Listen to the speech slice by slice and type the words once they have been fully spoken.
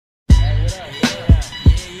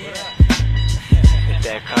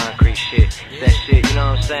That concrete shit, that shit, you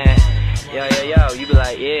know what I'm saying? Yo, you be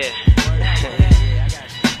like, yeah.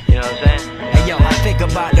 You know what I'm saying? Hey yo, I think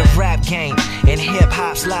about the rap game in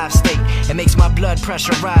hip-hop's live state. It makes my blood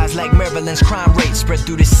pressure rise like Maryland's crime rate. Spread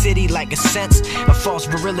through the city like a sense of false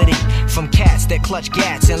virility. From cats that clutch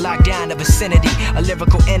gats and lock down the vicinity. A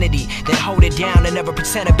lyrical entity that hold it down and never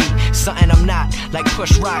pretend to be something I'm not. Like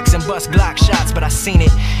push rocks and bust Glock shots, but I seen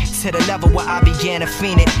it to the level where I began to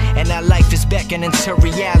fiend it. And now life is beckoning to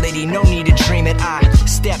reality, no need to dream it. I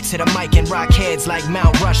step to the mic and rock heads like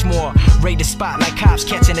Mount Rushmore. Raid the spot like cops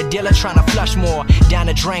catching a dealer trying to flush more down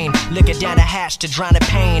the drain, liquor down the hatch to drown the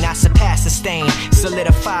pain. I surpass the stain,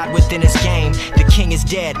 solidified within this game. The king is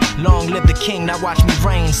dead, long live the king, now watch me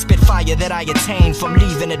reign. Spit fire that I attain from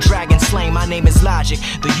leaving a dragon slain. My name is Logic,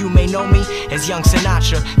 though you may know me as Young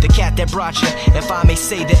Sinatra, the cat that brought you, if I may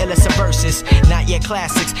say, the illest of verses. Not yet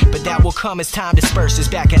classics, but that will come as time disperses.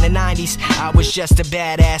 Back in the 90s, I was just a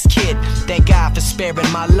badass kid. Thank God for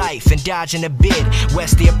sparing my life and dodging a bid.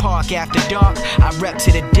 Westia Park after dark, I rep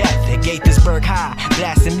to the death. At Gaithersburg High,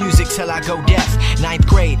 blasting music till I go deaf. 9th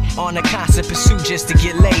grade, on a constant pursuit just to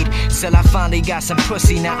get laid. Till I finally got some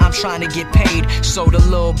pussy, now I'm trying to get paid. Sold a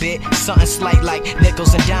little bit, something slight like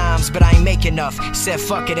nickels and dimes, but I ain't make enough. Said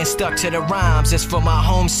fuck it and stuck to the rhymes. As for my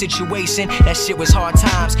home situation, that shit was hard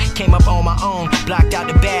times. Came up on my own, blocked out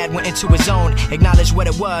the bad, went into his own. Acknowledged what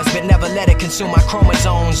it was, but never let it consume my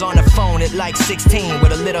chromosomes. On the phone at like 16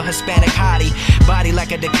 with a little Hispanic hottie. Body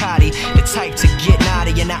like a Ducati, the type to get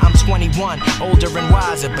naughty. And now I'm 21, older and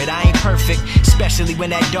wiser, but I ain't perfect. Especially when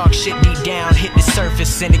that dark shit deep down hit the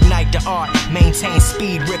surface and ignite the art. Maintain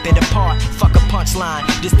speed, rip it apart. Fuck a punchline,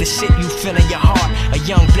 this the shit you feel in your heart. A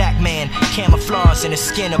young black man, camouflage in the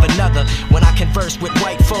skin of another. When I converse with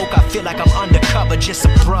white folk, I feel like I'm undercover, just a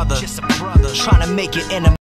brother. Trying to make it in a